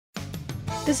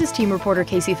This is team reporter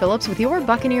Casey Phillips with your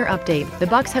Buccaneer update. The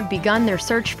Bucs have begun their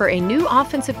search for a new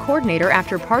offensive coordinator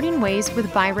after parting ways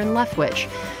with Byron Leftwich.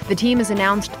 The team has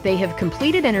announced they have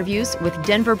completed interviews with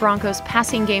Denver Broncos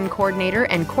passing game coordinator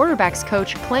and quarterbacks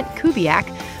coach Clint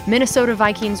Kubiak, Minnesota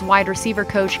Vikings wide receiver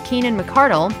coach Keenan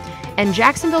McCardle, and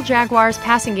Jacksonville Jaguars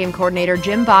passing game coordinator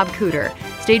Jim Bob Cooter.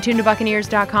 Stay tuned to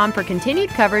Buccaneers.com for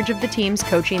continued coverage of the team's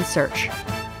coaching search.